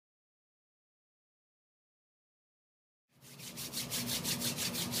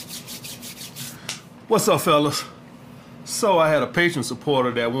What's up, fellas? So I had a patron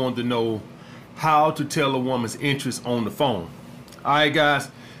supporter that wanted to know how to tell a woman's interest on the phone. All right, guys,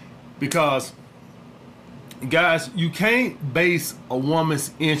 because guys, you can't base a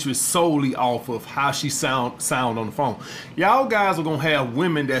woman's interest solely off of how she sound on the phone. Y'all guys are gonna have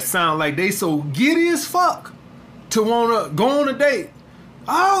women that sound like they so giddy as fuck to wanna go on a date.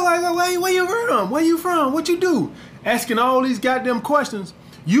 Oh, like where you from? Where you from? What you do? Asking all these goddamn questions.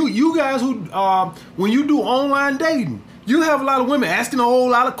 You guys who when you do online dating, you have a lot of women asking a whole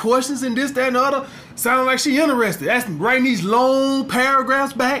lot of questions and this, that, and the other. Sounding like she interested. Asking, writing these long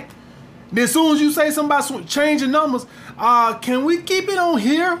paragraphs back. Then as soon as you say something about changing numbers, can we keep it on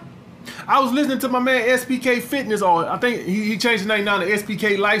here? I was listening to my man SPK Fitness, or I think he changed his name now to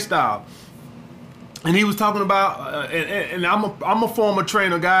SPK Lifestyle. And he was talking about, and I'm a former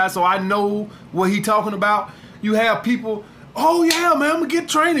trainer, guys, so I know what he talking about. You have people, oh yeah, man, I'm gonna get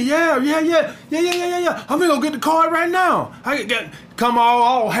training, yeah. I'm gonna go get the card right now. I got come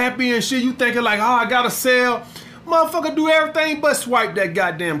all happy and shit. You thinking like, oh, I gotta sell, motherfucker, do everything but swipe that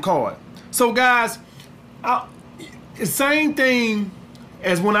goddamn card. So guys, the same thing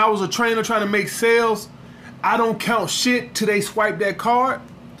as when I was a trainer trying to make sales. I don't count shit till they swipe that card.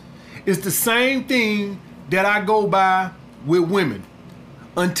 It's the same thing that I go by with women.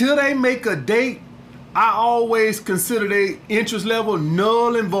 Until they make a date, I always consider their interest level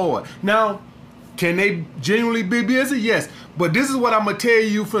null and void. Now, can they genuinely be busy? Yes. But this is what I'm going to tell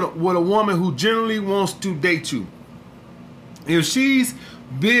you with a woman who generally wants to date you. If she's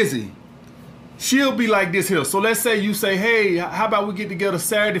busy, she'll be like this here. So let's say you say, hey, how about we get together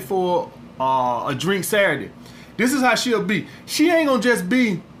Saturday for a drink Saturday? This is how she'll be. She ain't going to just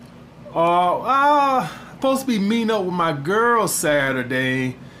be, supposed to be meeting up with my girl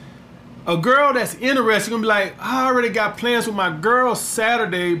Saturday. A girl that's interested gonna be like, I already got plans with my girl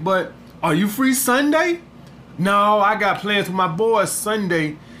Saturday, but are you free Sunday? No, I got plans with my boys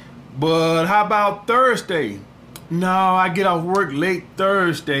Sunday, but how about Thursday? No, I get off work late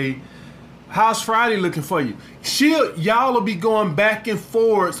Thursday. How's Friday looking for you? Y'all will be going back and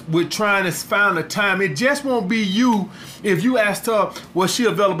forth with trying to find a time. It just won't be you. If you asked her, was she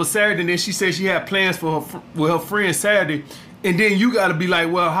available Saturday, and then she said she had plans with her friend Saturday, and then you got to be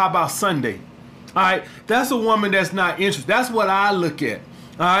like, well, how about Sunday? All right, that's a woman that's not interested. That's what I look at.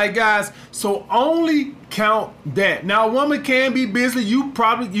 All right, guys. So only count that. Now, a woman can be busy. You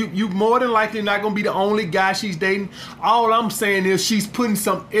more than likely not gonna be the only guy she's dating. All I'm saying is she's putting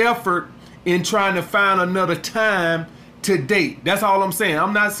some effort in trying to find another time to date. That's all I'm saying.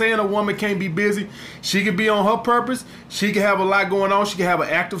 I'm not saying a woman can't be busy. She could be on her purpose. She could have a lot going on. She could have an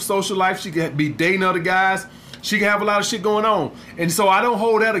active social life. She could be dating other guys. She can have a lot of shit going on. And so I don't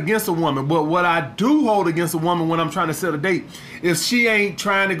hold that against a woman. But what I do hold against a woman when I'm trying to set a date is she ain't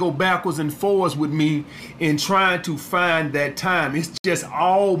trying to go backwards and forwards with me and trying to find that time. It's just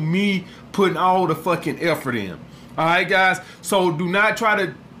all me putting all the fucking effort in. All right, guys? So do not try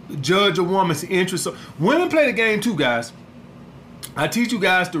to judge a woman's interest. So women play the game too, guys. I teach you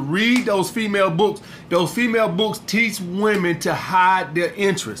guys to read those female books. Those female books teach women to hide their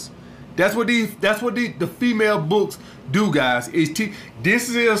interests. That's what the female books do, guys. This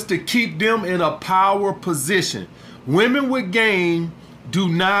is to keep them in a power position. Women with game do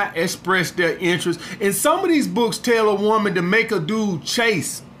not express their interest. And some of these books tell a woman to make a dude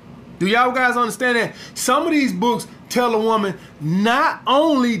chase. Do y'all guys understand that? Some of these books tell a woman not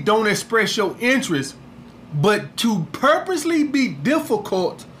only don't express your interest, but to purposely be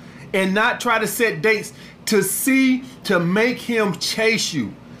difficult and not try to set dates to make him chase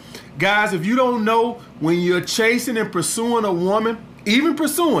you. Guys, if you don't know, when you're chasing and pursuing a woman, even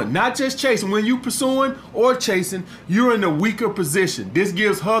pursuing, not just chasing, when you pursuing or chasing, you're in a weaker position. This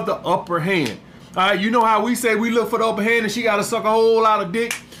gives her the upper hand. All right, you know how we say we look for the upper hand and she got to suck a whole lot of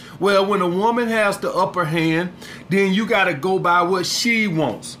dick? Well, when a woman has the upper hand, then you got to go by what she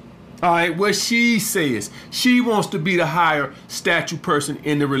wants. All right, what she says. She wants to be the higher stature person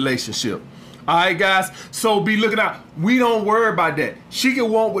in the relationship. All right, guys, so be looking out. We don't worry about that. She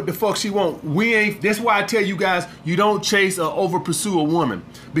can want what the fuck she want. We ain't. That's why I tell you guys, you don't chase or over pursue a woman,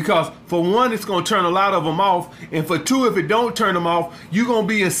 because for one, it's gonna turn a lot of them off, and for two, if it don't turn them off, you're gonna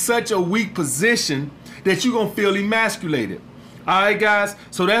be in such a weak position that you're gonna feel emasculated. All right, guys,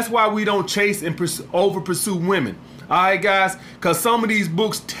 so that's why we don't chase and over pursue women. All right, guys, because some of these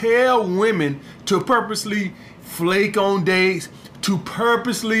books tell women to purposely flake on dates, to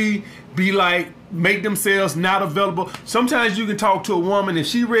purposely be like, make themselves not available. Sometimes you can talk to a woman, if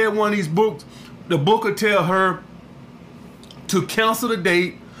she read one of these books, the book will tell her to cancel the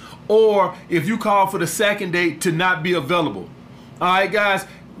date, or if you call for the second date, to not be available. All right, guys,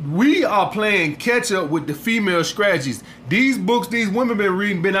 we are playing catch up with the female strategies. These books these women been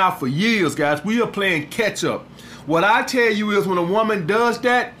reading been out for years, guys. We are playing catch up. What I tell you is when a woman does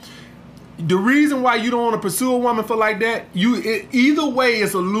that, the reason why you don't want to pursue a woman for like that, either way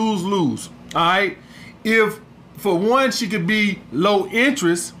it's a lose-lose. All right. If for one she could be low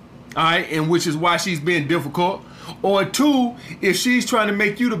interest, all right, and which is why she's being difficult. Or two, if she's trying to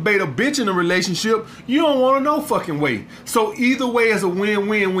make you the beta bitch in a relationship, you don't want to no fucking way. So either way is a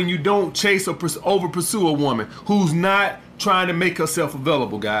win-win when you don't chase or over pursue a woman who's not trying to make herself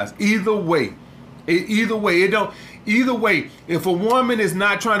available, guys. Either way. Either way, if a woman is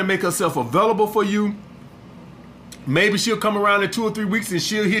not trying to make herself available for you, maybe she'll come around in 2 or 3 weeks and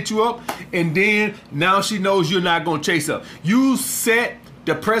she'll hit you up, and then now she knows you're not gonna chase her. You set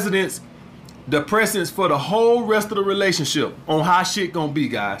the precedence for the whole rest of the relationship on how shit gonna be,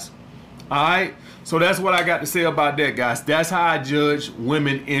 guys. All right, so that's what I got to say about that, guys. That's how I judge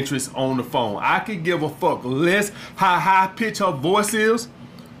women interest on the phone. I could give a fuck less how high pitch her voice is.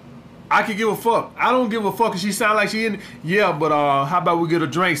 I could give a fuck. I don't give a fuck if she sound like she in. Yeah, but how about we get a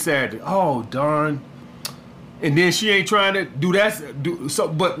drink Saturday? Oh darn. And then she ain't trying to do that. So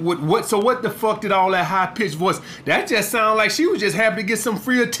what the fuck did all that high pitched voice? That just sound like she was just happy to get some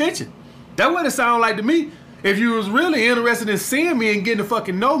free attention. That what it sound like to me. If you was really interested in seeing me and getting to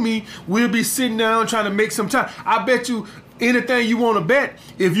fucking know me, we'll be sitting down trying to make some time. I bet you anything you want to bet,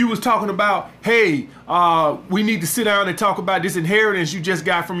 if you was talking about, hey, we need to sit down and talk about this inheritance you just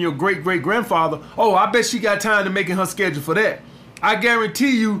got from your great-great-grandfather. Oh, I bet she got time to make in her schedule for that. I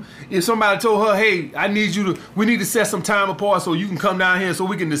guarantee you, if somebody told her, hey, we need to set some time apart so you can come down here so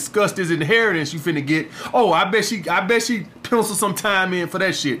we can discuss this inheritance you finna get. Oh, I bet she penciled some time in for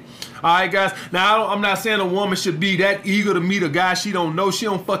that shit. All right, guys. Now, I'm not saying a woman should be that eager to meet a guy she don't know. She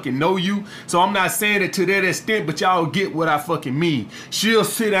don't fucking know you. So I'm not saying it to that extent, but y'all get what I fucking mean. She'll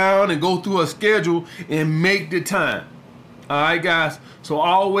sit down and go through her schedule and make the time. All right, guys. So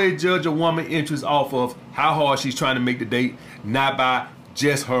always judge a woman interest off of how hard she's trying to make the date, not by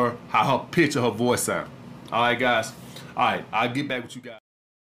just how her pitch or her voice sound. All right, guys. All right, I'll get back with you guys.